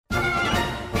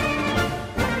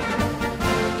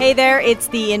Hey there, it's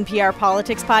the NPR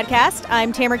Politics Podcast.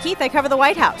 I'm Tamara Keith. I cover the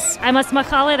White House. I'm Asma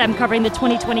Khalid. I'm covering the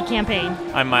 2020 campaign.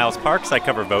 I'm Miles Parks. I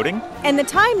cover voting. And the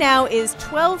time now is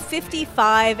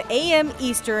 12:55 a.m.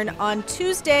 Eastern on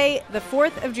Tuesday, the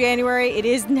 4th of January. It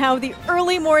is now the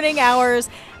early morning hours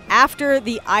after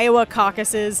the Iowa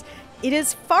caucuses. It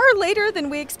is far later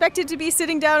than we expected to be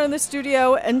sitting down in the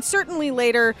studio, and certainly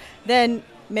later than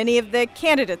many of the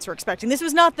candidates were expecting. This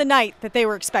was not the night that they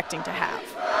were expecting to have.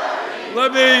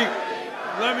 Let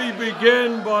me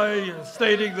begin by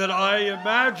stating that I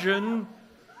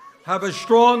have a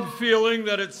strong feeling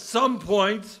that at some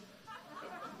point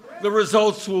the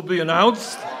results will be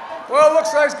announced. Well, it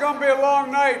looks like it's going to be a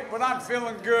long night, but I'm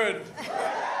feeling good.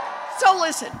 So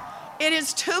listen, it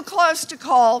is too close to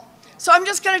call, so I'm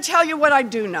just going to tell you what I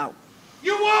do know.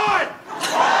 You won!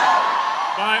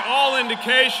 By all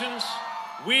indications,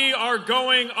 we are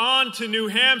going on to New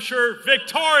Hampshire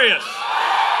victorious.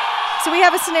 So we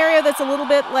have a scenario that's a little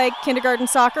bit like kindergarten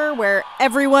soccer where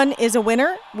everyone is a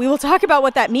winner. We will talk about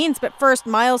what that means. But first,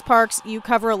 Miles Parks, you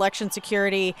cover election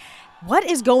security. What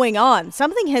is going on?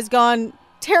 Something has gone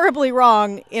terribly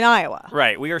wrong in Iowa.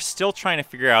 Right. We are still trying to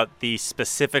figure out the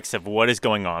specifics of what is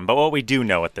going on. But what we do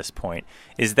know at this point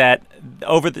is that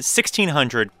over the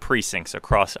 1,600 precincts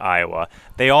across Iowa,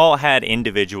 they all had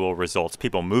individual results,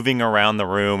 people moving around the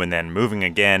room and then moving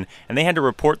again, and they had to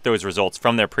report those results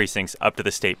from their precincts up to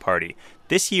the state party.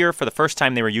 This year, for the first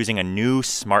time, they were using a new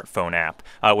smartphone app,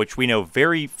 which we know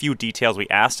very few details. We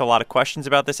asked a lot of questions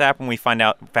about this app when we found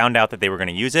out that they were going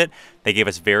to use it. They gave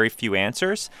us very few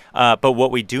answers. But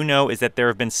what we do know is that there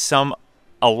have been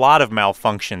a lot of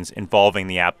malfunctions involving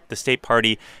the app. The state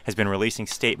party has been releasing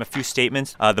a few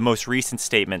statements. The most recent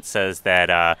statement says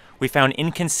that we found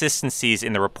inconsistencies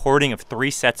in the reporting of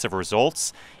 3 sets of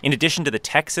results. In addition to the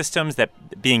tech systems that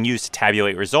being used to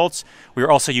tabulate results, we are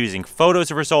also using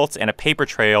photos of results and a paper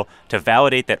trail to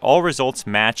validate that all results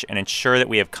match and ensure that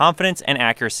we have confidence and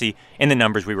accuracy in the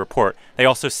numbers we report. They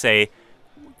also say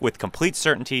with complete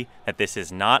certainty that this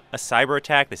is not a cyber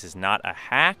attack, this is not a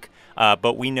hack,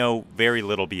 but we know very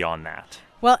little beyond that.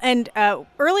 Well, and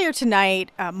earlier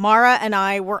tonight, Mara and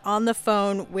I were on the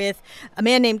phone with a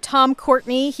man named Tom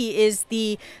Courtney. He is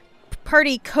the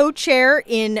party co-chair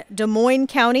in Des Moines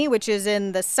County, which is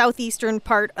in the southeastern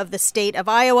part of the state of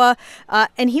Iowa.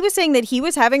 And he was saying that he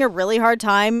was having a really hard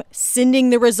time sending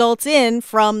the results in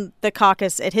from the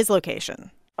caucus at his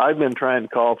location. I've been trying to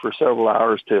call for several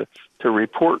hours to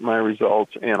report my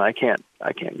results, and I can't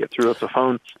get through. It's a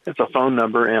phone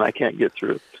number, and I can't get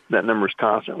through. That number's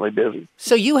constantly busy.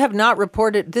 So you have not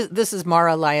reported. This is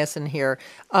Mara Eliason here.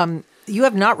 You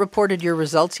have not reported your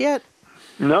results yet?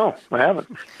 No, I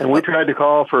haven't. And we tried to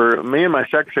call me and my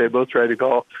secretary both tried to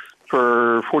call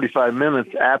for 45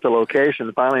 minutes at the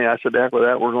location. Finally, I said, heck with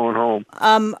that, we're going home.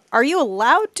 Are you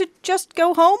allowed to just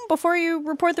go home before you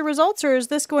report the results, or is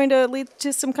this going to lead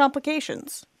to some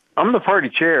complications? I'm the party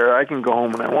chair. I can go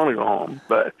home when I want to go home.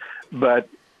 But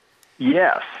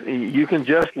yes, you can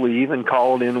just leave and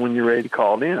call it in when you're ready to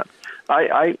call it in.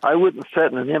 I wouldn't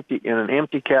sit in an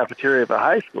empty cafeteria of a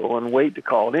high school and wait to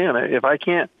call it in. If I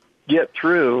can't get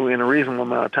through in a reasonable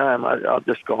amount of time, I'll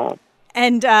just go home.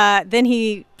 And then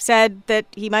he said that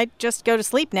he might just go to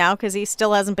sleep now because he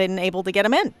still hasn't been able to get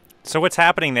him in. So what's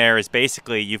happening there is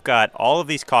basically you've got all of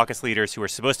these caucus leaders who are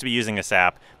supposed to be using this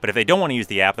app, but if they don't want to use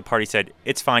the app, the party said,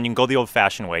 it's fine, you can go the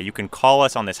old-fashioned way. You can call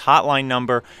us on this hotline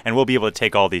number, and we'll be able to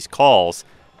take all these calls.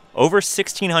 Over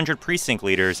 1,600 precinct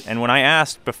leaders, and when I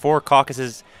asked before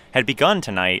caucuses had begun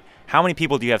tonight, how many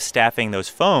people do you have staffing those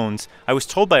phones, I was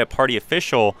told by a party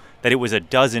official that it was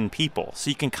 12 people. So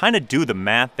you can kind of do the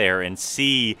math there and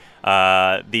see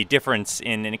the difference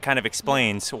and it kind of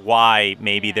explains why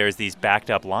maybe there's these backed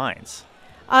up lines.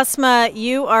 Asma,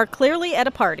 you are clearly at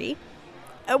a party.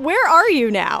 Where are you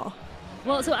now?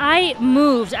 Well, so I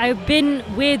moved. I've been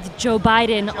with Joe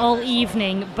Biden all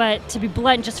evening, but to be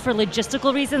blunt, just for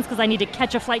logistical reasons, because I need to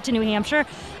catch a flight to New Hampshire,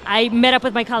 I met up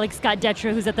with my colleague Scott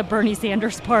Detrow, who's at the Bernie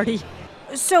Sanders party.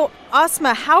 So,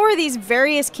 Asma, how are these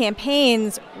various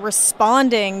campaigns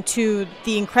responding to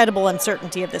the incredible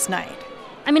uncertainty of this night?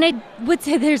 I mean, I would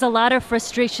say there's a lot of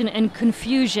frustration and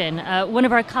confusion. One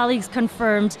of our colleagues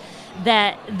confirmed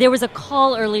that there was a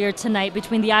call earlier tonight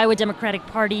between the Iowa Democratic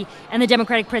Party and the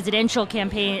Democratic presidential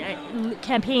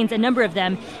campaigns, a number of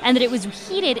them, and that it was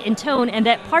heated in tone, and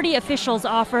that party officials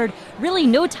offered really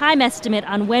no time estimate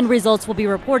on when results will be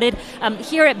reported.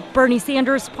 Here at Bernie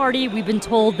Sanders' party, we've been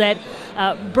told that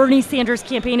Bernie Sanders'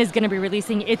 campaign is going to be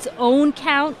releasing its own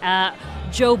count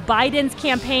Joe Biden's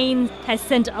campaign has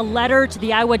sent a letter to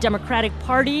the Iowa Democratic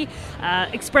Party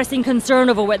expressing concern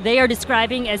over what they are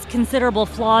describing as considerable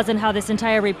flaws in how this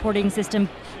entire reporting system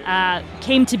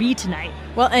came to be tonight.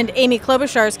 Well, and Amy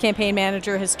Klobuchar's campaign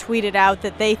manager has tweeted out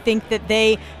that they think that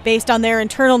they, based on their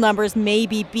internal numbers, may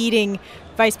be beating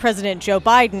Vice President Joe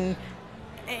Biden.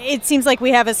 It seems like we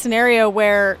have a scenario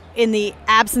where, in the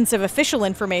absence of official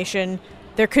information,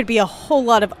 there could be a whole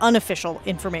lot of unofficial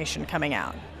information coming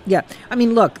out. Yeah. I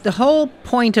mean, look, the whole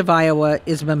point of Iowa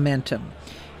is momentum.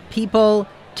 People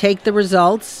take the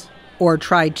results or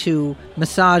try to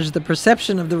massage the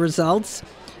perception of the results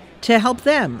to help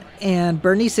them. And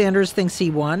Bernie Sanders thinks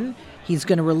he won. He's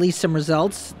going to release some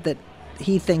results that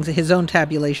he thinks, his own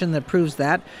tabulation that proves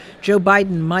that. Joe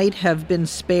Biden might have been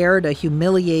spared a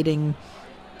humiliating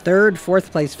third,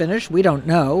 fourth place finish. We don't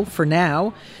know for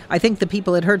now. I think the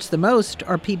people it hurts the most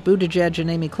are Pete Buttigieg and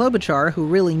Amy Klobuchar, who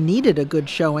really needed a good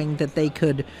showing that they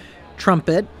could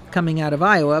trumpet coming out of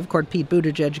Iowa. Of course, Pete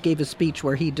Buttigieg gave a speech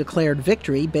where he declared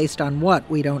victory based on what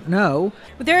we don't know.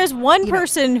 But there is one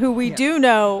person who we do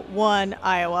know won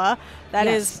Iowa. That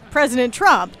is President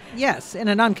Trump. Yes, in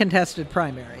an uncontested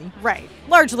primary. Right,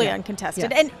 largely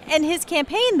uncontested. Yeah. And his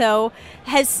campaign, though,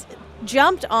 has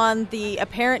jumped on the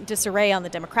apparent disarray on the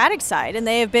Democratic side, and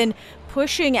they have been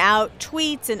pushing out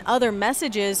tweets and other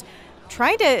messages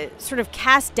trying to sort of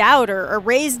cast doubt or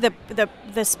raise the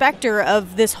specter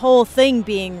of this whole thing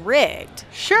being rigged.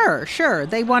 Sure.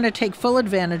 They want to take full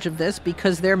advantage of this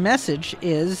because their message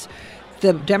is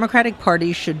the Democratic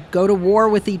Party should go to war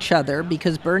with each other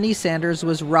because Bernie Sanders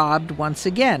was robbed once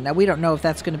again. Now, we don't know if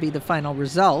that's going to be the final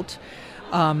result.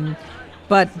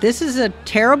 But this is a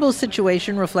terrible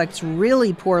situation, reflects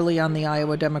really poorly on the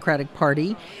Iowa Democratic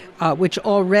Party, which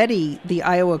already the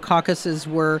Iowa caucuses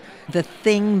were the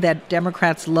thing that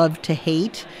Democrats love to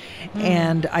hate.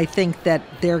 And I think that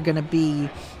they're going to be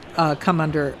come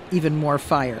under even more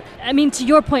fire. I mean, to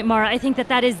your point, Mara, I think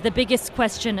that is the biggest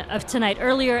question of tonight.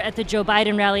 Earlier at the Joe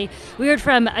Biden rally, we heard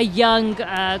from a young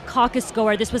caucus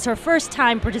goer. This was her first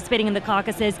time participating in the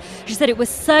caucuses. She said it was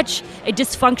such a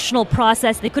dysfunctional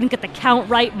process. They couldn't get the count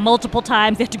right multiple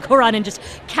times. They had to go around and just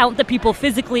count the people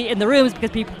physically in the rooms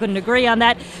because people couldn't agree on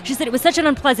that. She said it was such an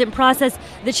unpleasant process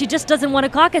that she just doesn't want to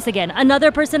caucus again.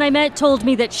 Another person I met told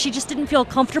me that she just didn't feel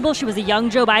comfortable. She was a young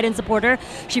Joe Biden supporter.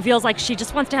 She feels like she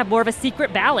just wants to have more of a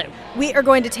secret ballot. We are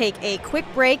going to take a quick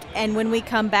break, and when we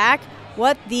come back,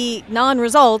 what the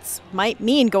non-results might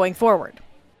mean going forward.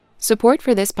 Support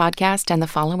for this podcast and the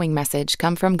following message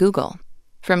come from Google.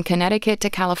 From Connecticut to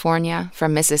California,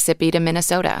 from Mississippi to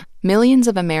Minnesota, millions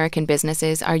of American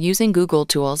businesses are using Google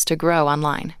tools to grow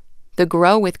online. The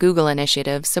Grow with Google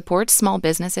initiative supports small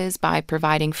businesses by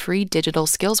providing free digital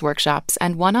skills workshops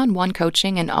and one-on-one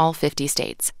coaching in all 50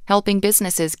 states, helping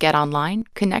businesses get online,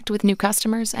 connect with new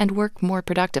customers, and work more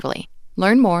productively.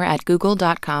 Learn more at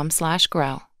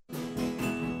google.com/grow.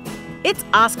 It's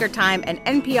Oscar time, and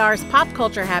NPR's Pop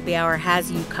Culture Happy Hour has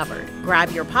you covered.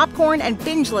 Grab your popcorn and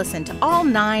binge listen to all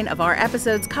 9 of our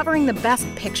episodes covering the Best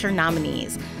Picture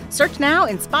nominees. Search now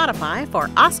in Spotify for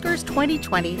Oscars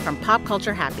 2020 from Pop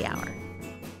Culture Happy Hour.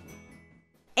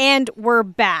 And we're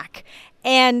back.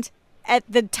 And at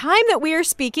the time that we are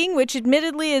speaking, which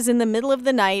admittedly is in the middle of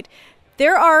the night,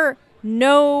 there are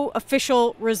no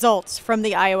official results from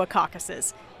the Iowa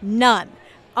caucuses. None.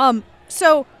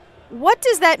 So what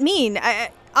does that mean?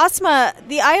 Asma,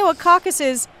 the Iowa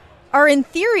caucuses are in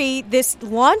theory this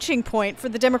launching point for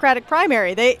the Democratic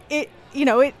primary.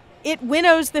 It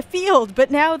winnows the field,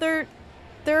 but now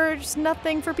there's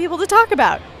nothing for people to talk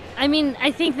about. I mean,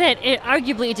 I think that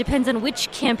arguably it depends on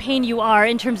which campaign you are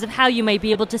in terms of how you might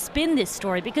be able to spin this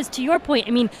story. Because to your point,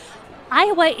 I mean,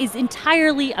 Iowa is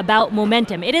entirely about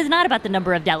momentum. It is not about the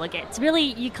number of delegates.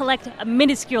 Really, you collect a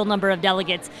minuscule number of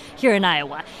delegates here in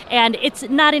Iowa. And it's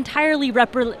not entirely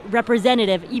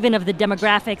representative even of the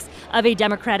demographics of a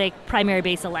Democratic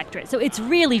primary-based electorate. So it's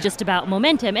really just about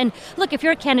momentum. And look, if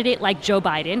you're a candidate like Joe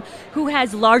Biden, who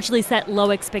has largely set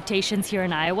low expectations here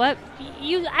in Iowa,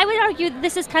 I would argue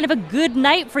this is kind of a good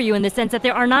night for you in the sense that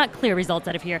there are not clear results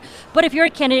out of here. But if you're a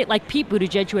candidate like Pete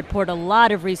Buttigieg, who had poured a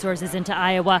lot of resources into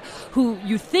Iowa, who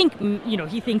you think,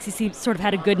 he thinks he sort of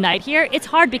had a good night here, it's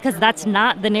hard because that's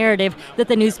not the narrative that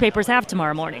the newspapers have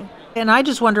tomorrow morning. And I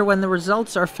just wonder when the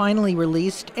results are finally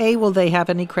released, A, will they have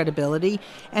any credibility?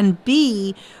 And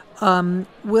B,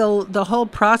 will the whole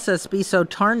process be so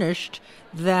tarnished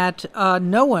that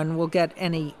no one will get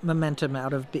any momentum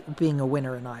out of being a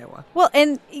winner in Iowa. Well,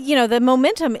 and, the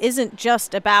momentum isn't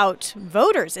just about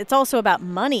voters. It's also about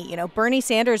money. Bernie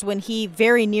Sanders, when he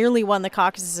very nearly won the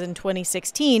caucuses in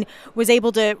 2016, was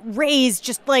able to raise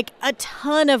just like a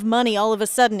ton of money all of a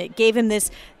sudden. It gave him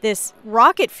this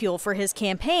rocket fuel for his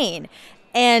campaign.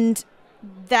 And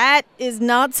that is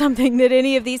not something that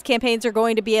any of these campaigns are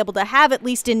going to be able to have, at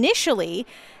least initially.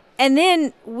 And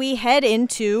then we head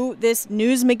into this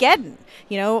Newsmageddon.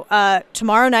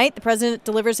 Tomorrow night, the president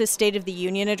delivers his State of the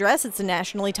Union address. It's a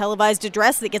nationally televised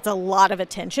address that gets a lot of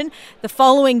attention. The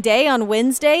following day, on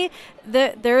Wednesday,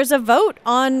 there is a vote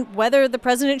on whether the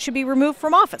president should be removed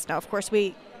from office. Now, of course,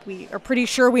 we are pretty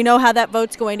sure we know how that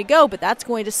vote's going to go, but that's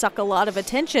going to suck a lot of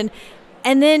attention.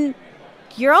 And then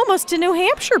you're almost to New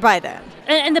Hampshire by then.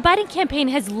 And the Biden campaign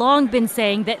has long been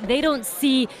saying that they don't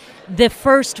see the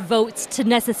first votes to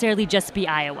necessarily just be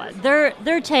Iowa.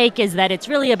 Their take is that it's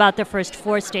really about the first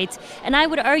 4 states. And I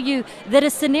would argue that a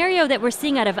scenario that we're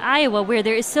seeing out of Iowa, where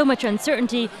there is so much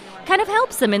uncertainty, kind of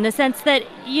helps them in the sense that,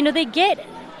 they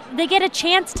get a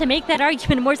chance to make that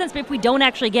argument in more sense if we don't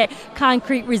actually get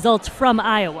concrete results from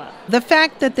Iowa. The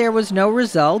fact that there was no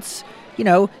results,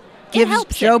 gives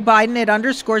Joe Biden, it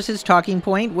underscores his talking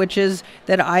point, which is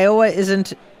that Iowa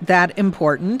isn't that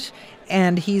important,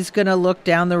 and he's going to look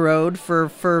down the road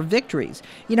for victories.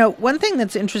 One thing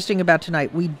that's interesting about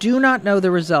tonight, we do not know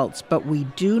the results, but we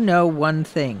do know one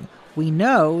thing. We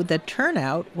know that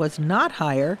turnout was not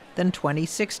higher than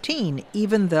 2016,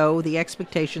 even though the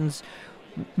expectations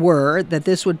were that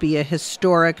this would be a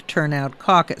historic turnout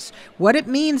caucus. What it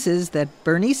means is that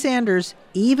Bernie Sanders,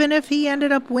 even if he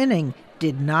ended up winning,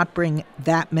 did not bring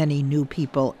that many new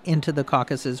people into the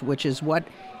caucuses, which is what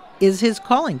is his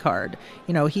calling card.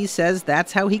 He says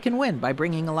that's how he can win, by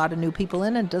bringing a lot of new people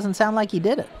in, and it doesn't sound like he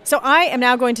did it. So I am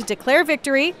now going to declare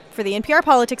victory for the NPR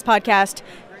Politics podcast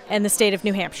and the state of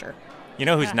New Hampshire.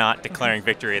 Who's not declaring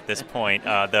victory at this point,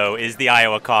 though, is the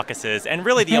Iowa caucuses and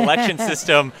really the election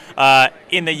system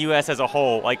in the U.S. as a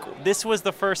whole. This was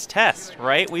the first test,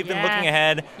 right? We've been looking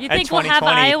ahead at 2020. You think we'll have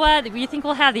Iowa? You think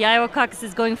we'll have the Iowa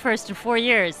caucuses going first in 4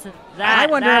 years? I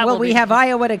wonder, will we have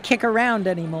Iowa to kick around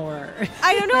anymore?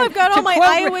 I don't know. I've got all my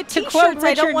Iowa T-shirts.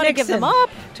 I don't want to give them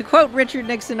up. To quote Richard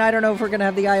Nixon, I don't know if we're going to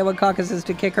have the Iowa caucuses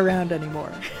to kick around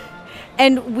anymore.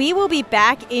 And we will be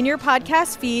back in your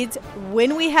podcast feeds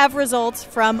when we have results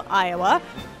from Iowa.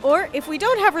 Or if we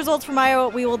don't have results from Iowa,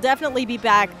 we will definitely be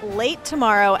back late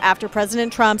tomorrow after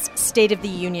President Trump's State of the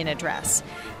Union address.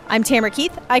 I'm Tamara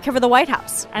Keith. I cover the White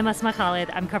House. I'm Asma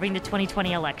Khalid. I'm covering the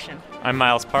 2020 election. I'm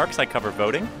Miles Parks. I cover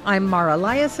voting. I'm Mara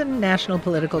Liasson, national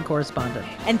political correspondent.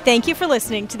 And thank you for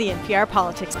listening to the NPR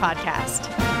Politics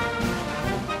Podcast.